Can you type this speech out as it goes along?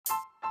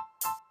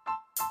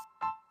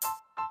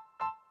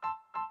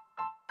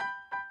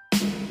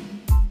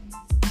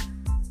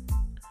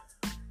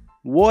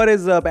What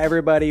is up,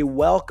 everybody?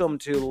 Welcome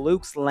to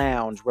Luke's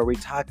Lounge, where we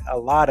talk a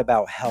lot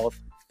about health,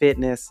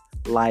 fitness,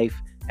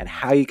 life, and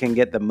how you can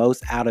get the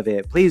most out of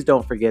it. Please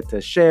don't forget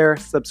to share,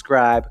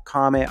 subscribe,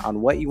 comment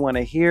on what you want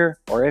to hear,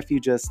 or if you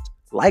just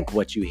like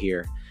what you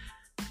hear.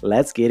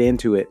 Let's get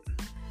into it.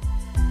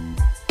 I'm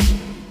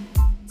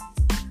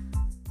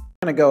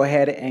going to go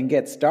ahead and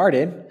get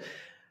started.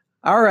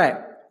 All right.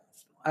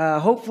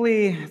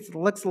 Hopefully, it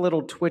looks a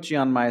little twitchy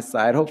on my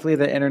side. Hopefully,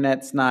 the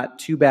internet's not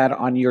too bad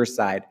on your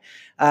side.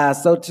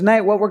 So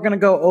tonight, what we're going to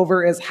go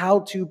over is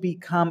how to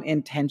become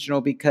intentional,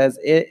 because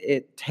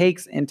it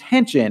takes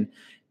intention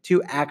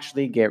to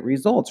actually get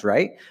results,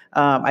 right?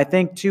 I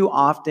think too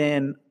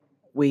often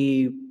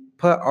we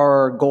put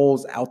our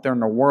goals out there in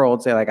the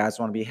world, say like, I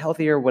just want to be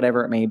healthier,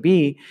 whatever it may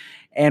be,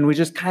 and we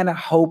just kind of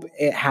hope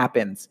it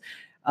happens,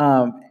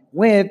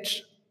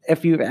 which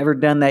if you've ever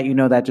done that, you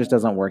know that just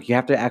doesn't work. You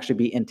have to actually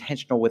be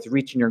intentional with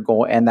reaching your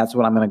goal, and that's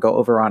what I'm going to go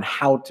over on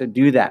how to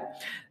do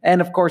that.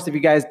 And of course, if you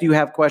guys do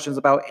have questions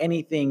about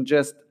anything,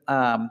 just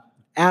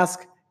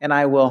ask and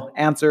I will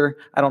answer.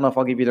 I don't know if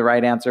I'll give you the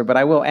right answer, but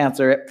I will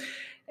answer it.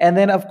 And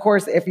then, of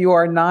course, if you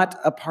are not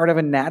a part of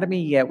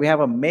Anatomy yet, we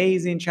have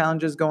amazing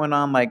challenges going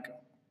on, like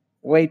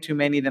way too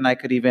many than I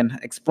could even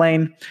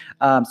explain.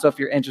 So if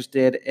you're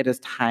interested, it is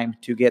time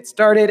to get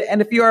started.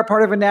 And if you are a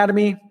part of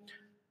Anatomy,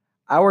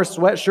 our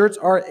sweatshirts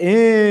are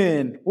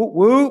in. Whoop,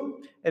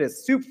 whoop. It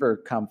is super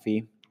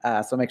comfy.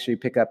 So make sure you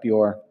pick up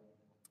your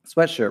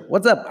sweatshirt.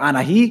 What's up,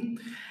 Anahi?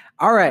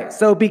 All right.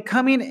 So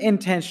becoming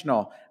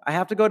intentional. I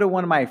have to go to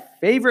one of my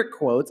favorite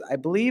quotes. I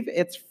believe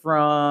it's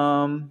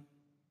from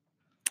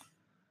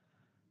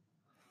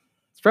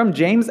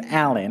James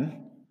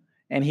Allen,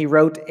 and he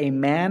wrote, "A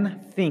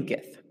man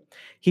thinketh."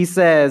 He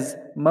says,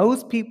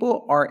 most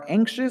people are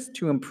anxious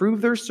to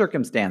improve their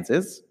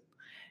circumstances,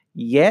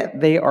 yet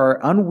they are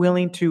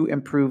unwilling to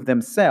improve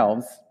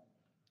themselves.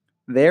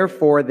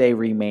 Therefore, they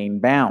remain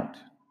bound.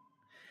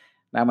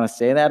 Now, I'm going to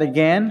say that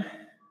again.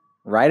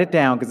 Write it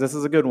down because this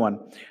is a good one.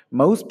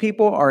 Most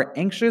people are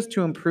anxious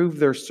to improve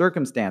their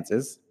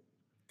circumstances,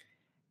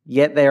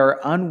 yet they are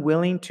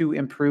unwilling to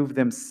improve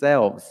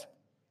themselves.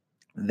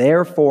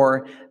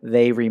 Therefore,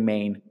 they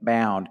remain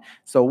bound.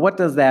 So what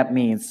does that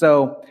mean?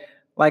 So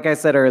like I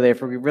said earlier,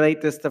 if we relate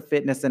this to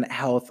fitness and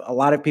health, a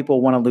lot of people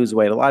want to lose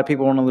weight. A lot of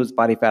people want to lose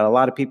body fat. A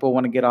lot of people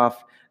want to get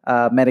off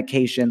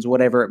medications,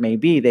 whatever it may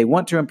be. They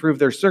want to improve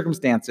their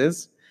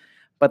circumstances,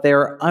 but they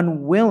are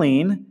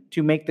unwilling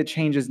to make the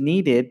changes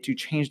needed to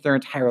change their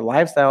entire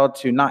lifestyle,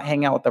 to not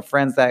hang out with the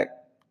friends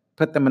that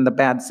put them in the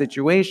bad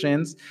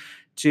situations,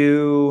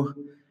 to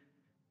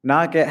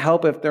not get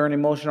help if they're an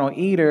emotional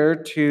eater,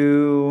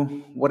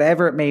 to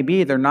whatever it may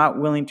be. They're not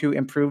willing to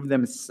improve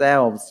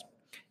themselves.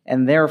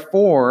 And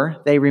therefore,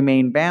 they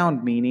remain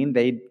bound, meaning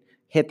they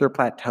hit their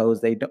plateaus.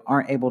 They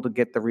aren't able to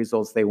get the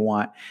results they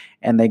want,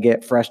 and they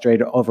get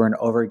frustrated over and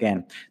over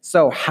again.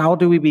 So how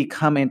do we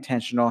become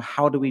intentional?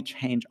 How do we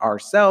change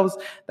ourselves?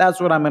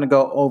 That's what I'm going to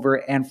go over.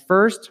 And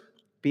to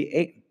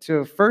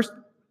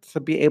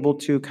be able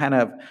to kind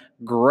of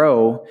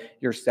grow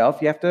yourself,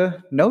 you have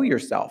to know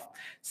yourself.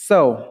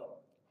 So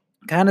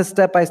kind of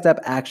step-by-step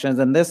actions,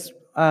 and this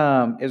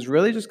is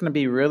really just going to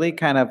be really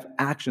kind of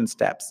action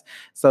steps.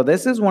 So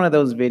this is one of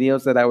those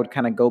videos that I would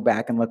kind of go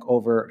back and look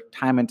over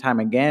time and time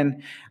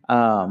again,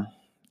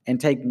 and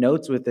take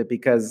notes with it,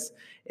 because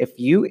if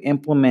you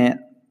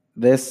implement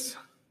these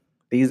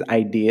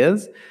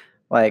ideas,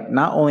 like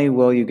not only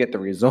will you get the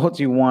results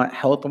you want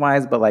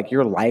health-wise, but like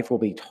your life will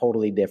be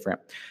totally different.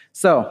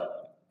 So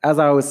as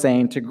I was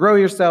saying, to grow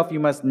yourself, you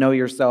must know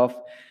yourself.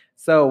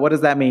 So what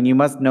does that mean? You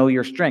must know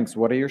your strengths.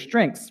 What are your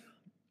strengths?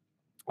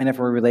 And if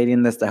we're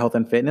relating this to health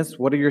and fitness,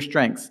 what are your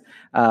strengths?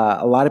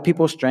 A lot of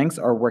people's strengths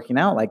are working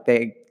out. Like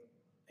they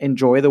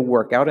enjoy the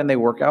workout and they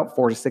work out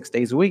 4 to 6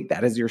 days a week.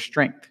 That is your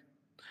strength.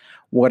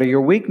 What are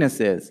your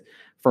weaknesses?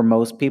 For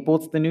most people,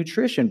 it's the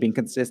nutrition, being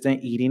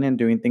consistent, eating, and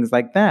doing things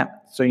like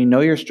that. So you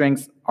know your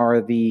strengths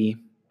are the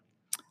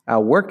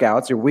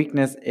workouts. Your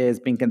weakness is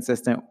being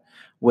consistent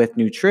with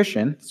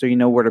nutrition. So you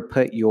know where to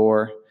put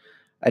your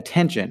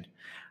attention.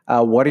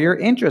 What are your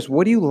interests?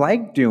 What do you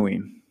like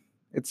doing?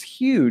 It's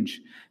huge.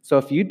 So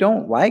if you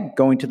don't like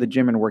going to the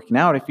gym and working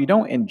out, if you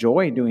don't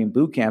enjoy doing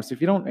boot camps, if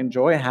you don't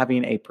enjoy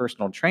having a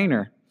personal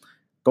trainer,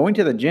 going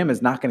to the gym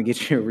is not going to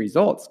get you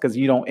results because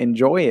you don't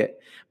enjoy it.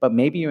 But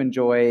maybe you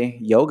enjoy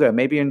yoga,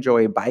 maybe you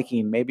enjoy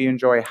biking, maybe you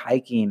enjoy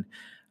hiking,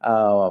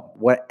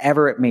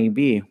 whatever it may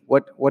be.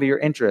 What are your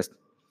interests?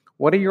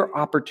 What are your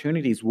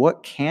opportunities?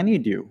 What can you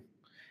do?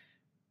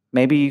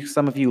 Maybe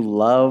some of you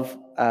love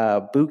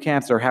boot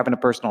camps or having a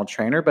personal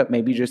trainer, but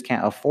maybe you just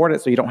can't afford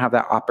it, so you don't have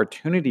that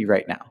opportunity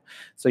right now.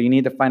 So you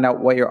need to find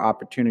out what your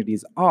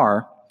opportunities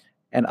are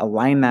and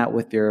align that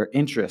with your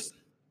interests.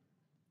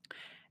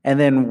 And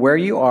then where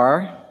you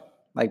are,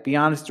 like be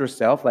honest with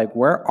yourself, like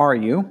where are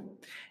you?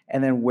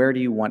 And then where do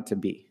you want to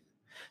be?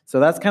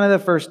 So that's kind of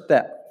the first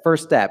step.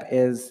 First step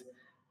is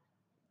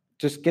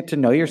just get to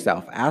know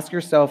yourself. Ask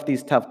yourself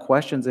these tough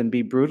questions and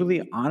be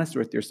brutally honest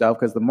with yourself,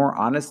 because the more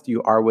honest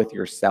you are with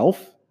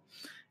yourself,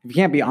 If you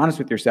can't be honest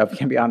with yourself, you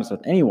can't be honest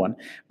with anyone.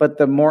 But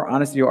the more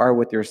honest you are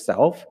with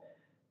yourself,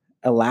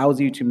 allows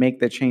you to make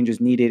the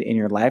changes needed in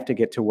your life to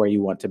get to where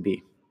you want to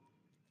be.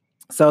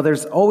 So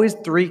there's always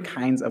three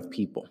kinds of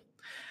people.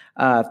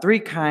 Three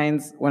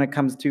kinds when it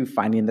comes to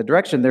finding the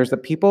direction. There's the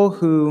people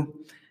who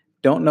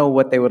don't know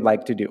what they would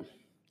like to do.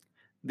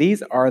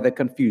 These are the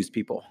confused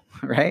people,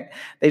 right?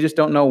 They just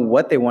don't know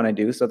what they want to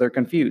do, so they're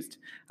confused.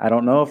 I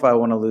don't know if I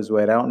want to lose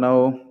weight. I don't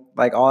know.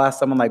 Like, I'll ask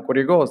someone, like, what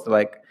are your goals? They're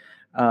like,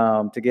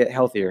 to get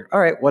healthier. All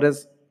right, what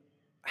does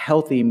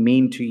healthy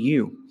mean to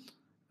you?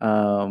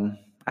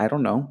 I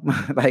don't know.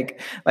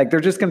 like they're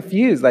just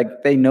confused.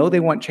 Like, they know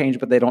they want change,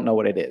 but they don't know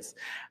what it is.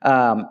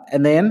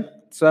 And then,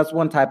 so that's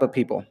one type of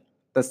people.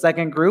 The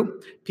second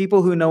group,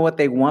 people who know what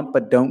they want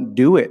but don't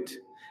do it.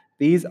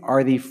 These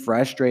are the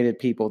frustrated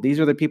people. These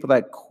are the people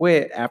that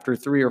quit after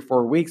 3 or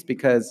 4 weeks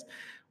because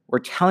we're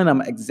telling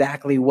them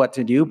exactly what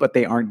to do, but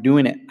they aren't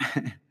doing it.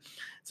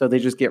 So they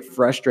just get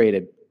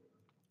frustrated.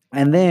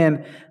 And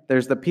then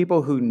there's the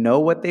people who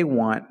know what they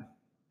want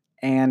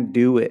and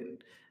do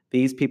it.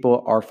 These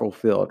people are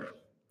fulfilled.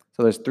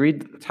 So there's three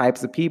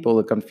types of people: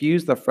 the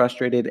confused, the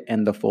frustrated,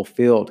 and the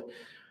fulfilled.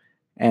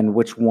 And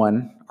which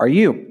one are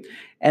you?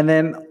 And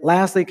then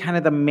lastly, kind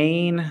of the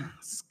main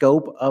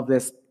scope of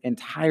this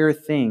entire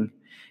thing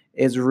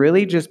is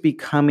really just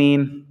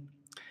becoming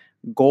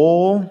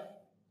goal,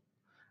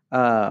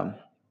 uh,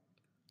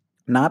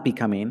 not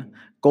becoming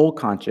goal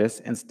conscious,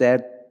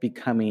 instead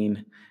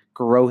becoming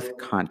growth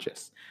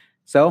conscious.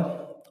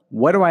 So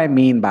what do I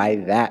mean by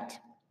that?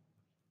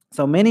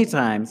 So many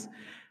times,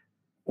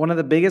 one of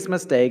the biggest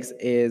mistakes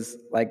is,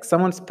 like,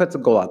 someone puts a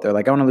goal out there,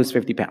 like, I want to lose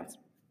 50 pounds.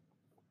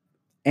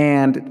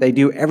 And they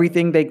do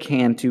everything they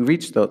can to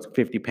reach those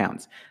 50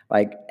 pounds,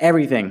 like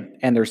everything.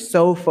 And they're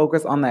so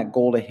focused on that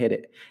goal to hit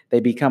it. They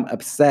become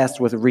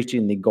obsessed with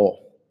reaching the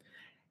goal.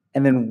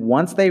 And then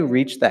once they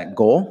reach that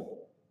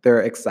goal,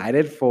 they're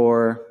excited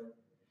for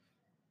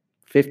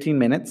 15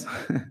 minutes,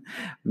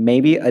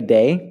 maybe a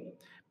day.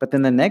 But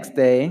then the next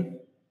day,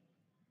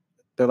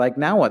 they're like,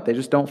 now what? They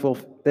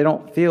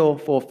don't feel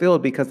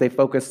fulfilled because they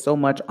focus so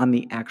much on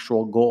the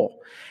actual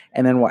goal.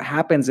 And then what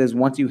happens is,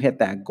 once you hit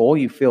that goal,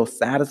 you feel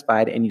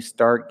satisfied and you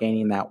start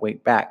gaining that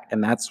weight back.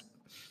 And that's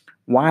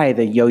why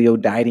the yo-yo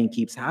dieting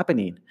keeps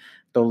happening.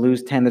 They'll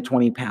lose 10 to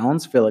 20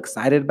 pounds, feel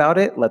excited about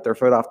it, let their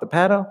foot off the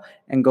pedal,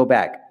 and go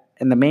back.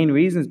 And the main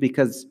reason is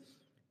because,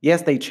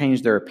 yes, they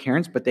changed their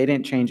appearance, but they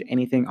didn't change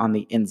anything on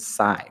the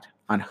inside,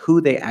 on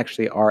who they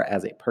actually are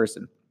as a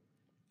person.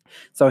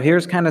 So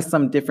here's kind of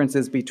some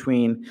differences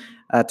between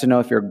to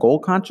know if you're goal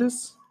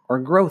conscious or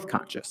growth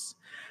conscious.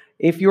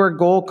 If you're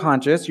goal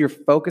conscious, you're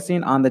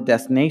focusing on the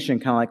destination,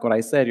 kind of like what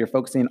I said. You're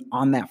focusing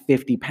on that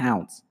 50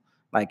 pounds.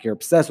 Like, you're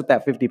obsessed with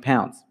that 50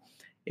 pounds.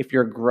 If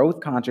you're growth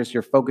conscious,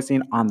 you're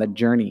focusing on the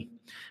journey,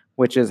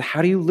 which is,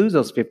 how do you lose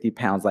those 50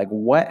 pounds? Like,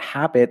 what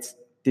habits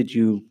did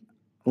you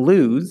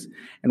lose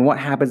and what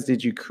habits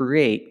did you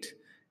create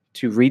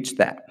to reach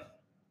that?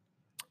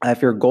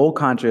 If you're goal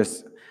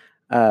conscious,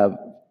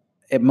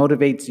 it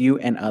motivates you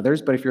and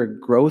others. But if you're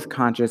growth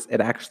conscious, it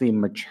actually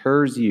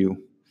matures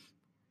you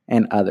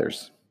and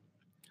others.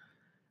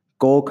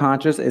 Goal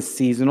conscious is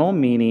seasonal,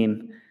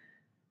 meaning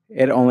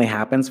it only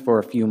happens for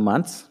a few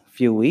months,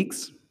 few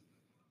weeks,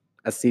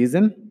 a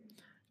season.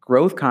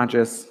 Growth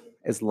conscious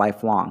is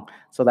lifelong.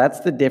 So that's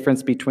the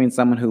difference between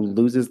someone who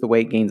loses the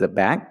weight, gains it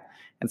back,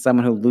 and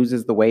someone who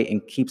loses the weight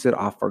and keeps it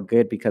off for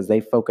good, because they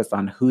focused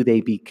on who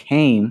they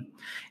became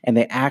and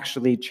they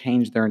actually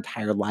changed their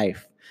entire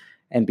life.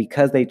 And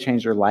because they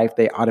changed their life,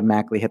 they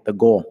automatically hit the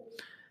goal.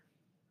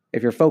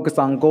 If you're focused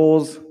on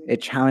goals,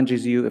 it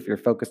challenges you. If you're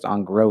focused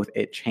on growth,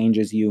 it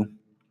changes you.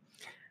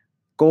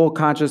 Goal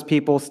conscious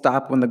people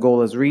stop when the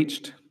goal is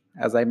reached.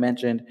 As I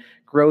mentioned,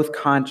 growth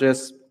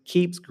conscious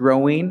keeps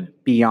growing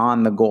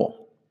beyond the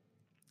goal.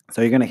 So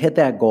you're going to hit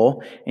that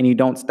goal and you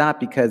don't stop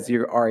because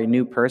you are a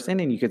new person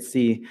and you could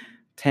see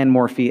 10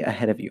 more feet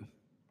ahead of you.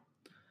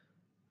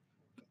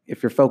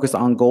 If you're focused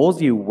on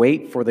goals, you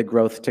wait for the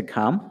growth to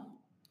come.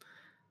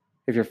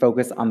 If you're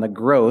focused on the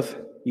growth,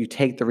 you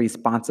take the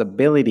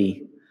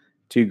responsibility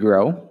to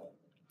grow.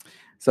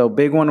 So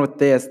big one with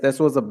this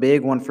was a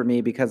big one for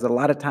me, because a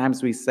lot of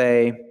times we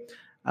say,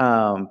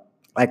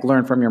 like,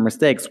 learn from your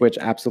mistakes, which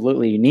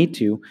absolutely you need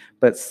to,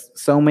 but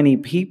so many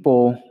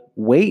people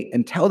wait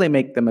until they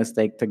make the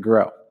mistake to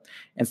grow.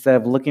 Instead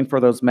of looking for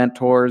those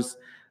mentors,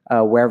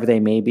 wherever they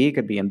may be, it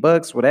could be in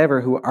books, whatever,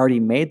 who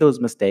already made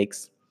those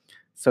mistakes,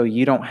 so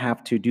you don't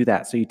have to do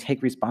that. So you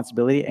take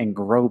responsibility and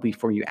grow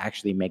before you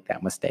actually make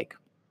that mistake.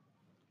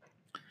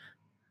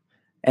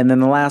 And then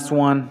the last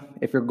one,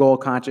 if you're goal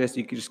conscious,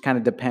 you can just kind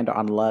of depend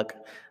on luck.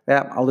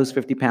 Yeah, I'll lose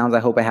 50 pounds. I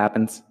hope it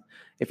happens.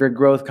 If you're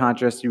growth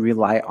conscious, you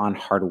rely on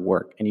hard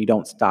work and you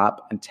don't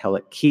stop until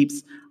it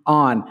keeps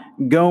on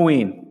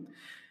going.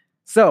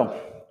 So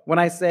when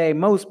I say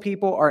most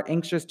people are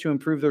anxious to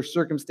improve their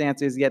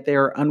circumstances, yet they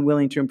are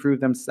unwilling to improve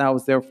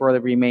themselves, therefore they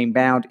remain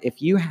bound.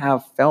 If you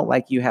have felt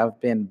like you have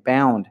been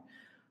bound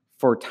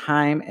for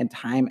time and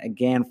time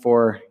again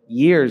for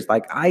years,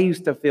 like I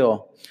used to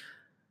feel,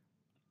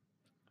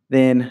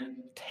 then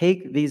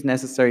take these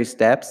necessary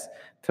steps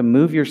to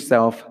move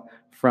yourself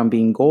from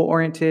being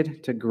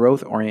goal-oriented to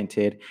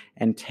growth-oriented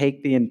and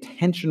take the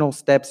intentional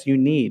steps you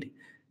need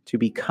to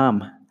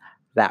become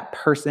that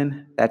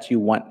person that you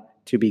want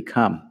to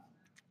become.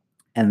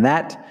 And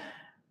that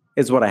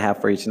is what I have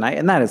for you tonight.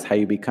 And that is how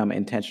you become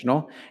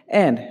intentional.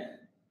 And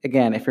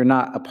again, if you're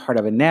not a part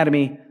of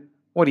Anatomy,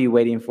 what are you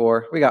waiting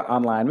for? We got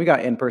online, we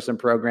got in-person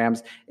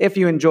programs. If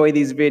you enjoy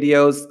these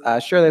videos,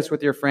 share this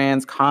with your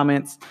friends,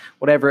 comments,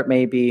 whatever it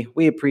may be.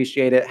 We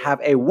appreciate it. Have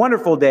a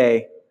wonderful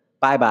day.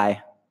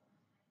 Bye-bye.